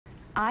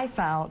I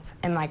felt,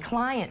 and my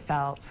client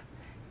felt,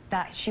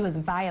 that she was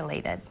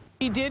violated.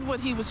 He did what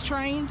he was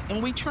trained,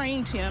 and we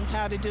trained him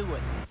how to do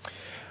it.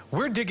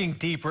 We're digging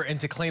deeper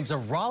into claims a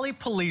Raleigh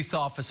police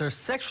officer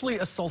sexually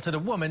assaulted a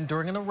woman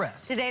during an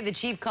arrest. Today, the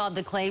chief called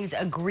the claims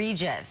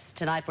egregious.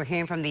 Tonight, we're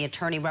hearing from the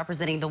attorney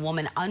representing the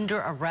woman under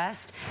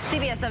arrest.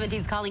 CBS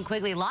 17's Colleen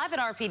Quigley live at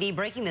RPD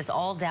breaking this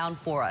all down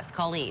for us.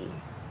 Colleen.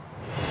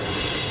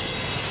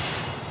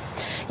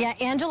 Yeah,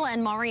 Angela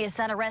and Marius,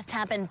 that arrest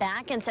happened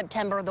back in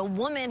September. The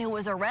woman who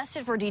was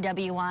arrested for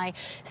DWI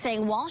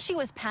saying while she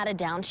was patted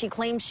down, she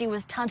claimed she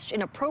was touched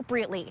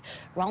inappropriately.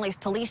 Raleigh's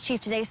police chief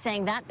today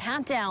saying that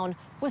pat down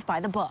was by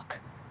the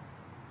book.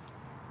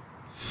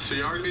 So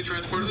you are going to be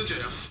transported to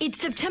jail. It's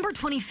September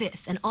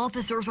 25th, and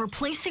officers are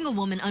placing a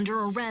woman under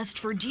arrest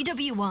for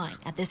DWI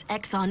at this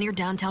Exxon near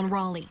downtown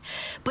Raleigh.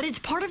 But it's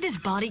part of this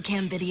body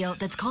cam video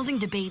that's causing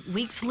debate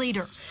weeks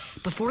later.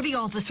 Before the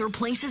officer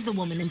places the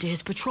woman into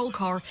his patrol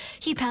car,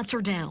 he pats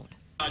her down.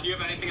 Do you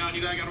have anything on you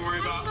that I got to worry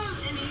about?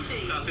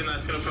 Nothing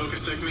that's going to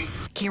focus check me?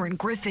 Karen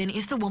Griffin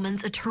is the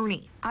woman's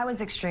attorney. I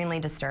was extremely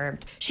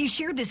disturbed. She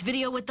shared this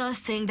video with us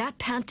saying that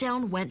pat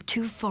down went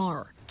too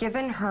far.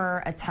 Given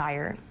her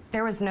attire,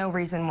 there was no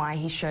reason why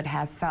he should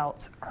have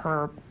felt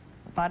her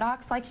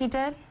buttocks like he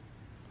did,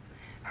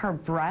 her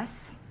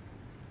breasts,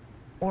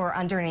 or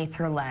underneath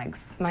her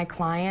legs. My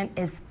client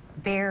is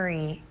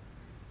very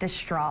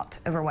distraught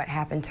over what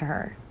happened to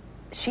her.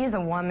 She's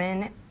a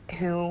woman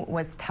who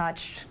was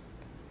touched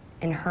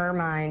in her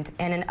mind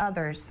and in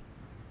others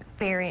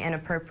very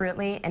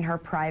inappropriately in her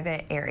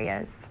private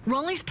areas.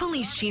 Raleigh's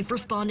police chief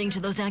responding to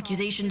those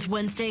accusations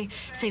Wednesday,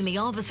 saying the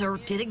officer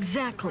did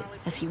exactly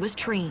as he was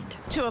trained.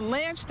 To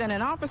allege that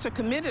an officer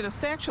committed a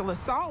sexual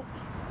assault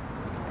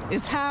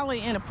is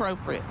highly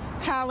inappropriate,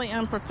 highly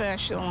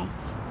unprofessional,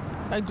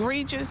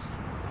 egregious,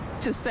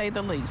 to say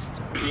the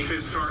least. Can you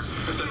face the car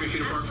and step your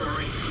feet apart for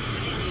me?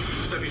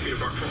 Step your feet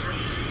apart for me.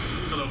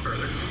 A little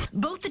further.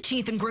 Both the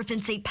chief and Griffin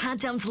say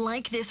pat-downs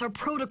like this are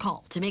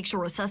protocol to make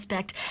sure a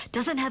suspect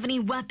doesn't have any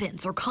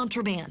weapons or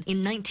contraband.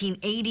 In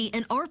 1980,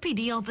 an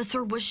RPD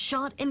officer was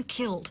shot and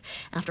killed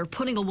after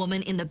putting a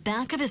woman in the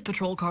back of his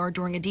patrol car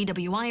during a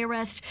DWI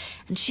arrest,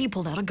 and she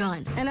pulled out a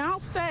gun. And I'll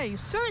say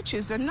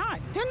searches they're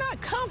not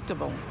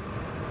comfortable.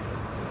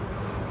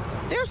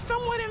 They're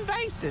somewhat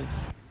invasive.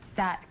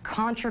 That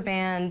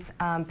contraband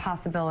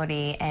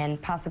possibility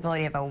and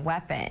possibility of a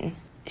weapon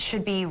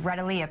should be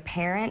readily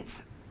apparent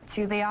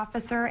to the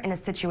officer in a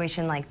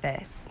situation like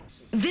this.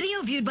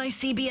 Video viewed by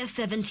CBS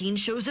 17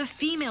 shows a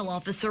female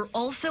officer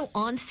also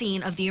on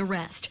scene of the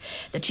arrest.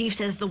 The chief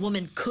says the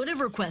woman could have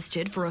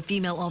requested for a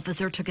female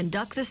officer to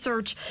conduct the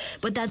search,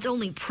 but that's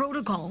only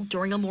protocol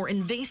during a more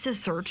invasive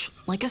search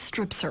like a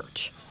strip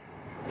search.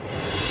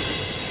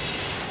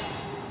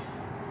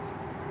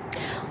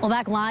 Well,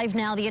 back live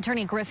now, the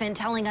attorney Griffin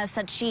telling us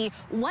that she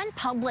went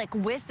public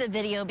with the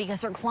video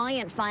because her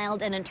client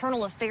filed an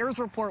internal affairs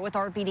report with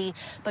RPD,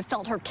 but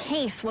felt her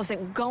case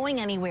wasn't going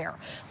anywhere.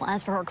 Well,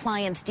 as for her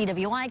client's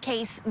DWI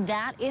case,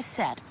 that is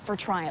set for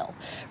trial.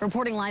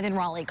 Reporting live in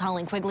Raleigh,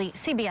 Colleen Quigley,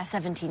 CBS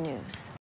 17 News.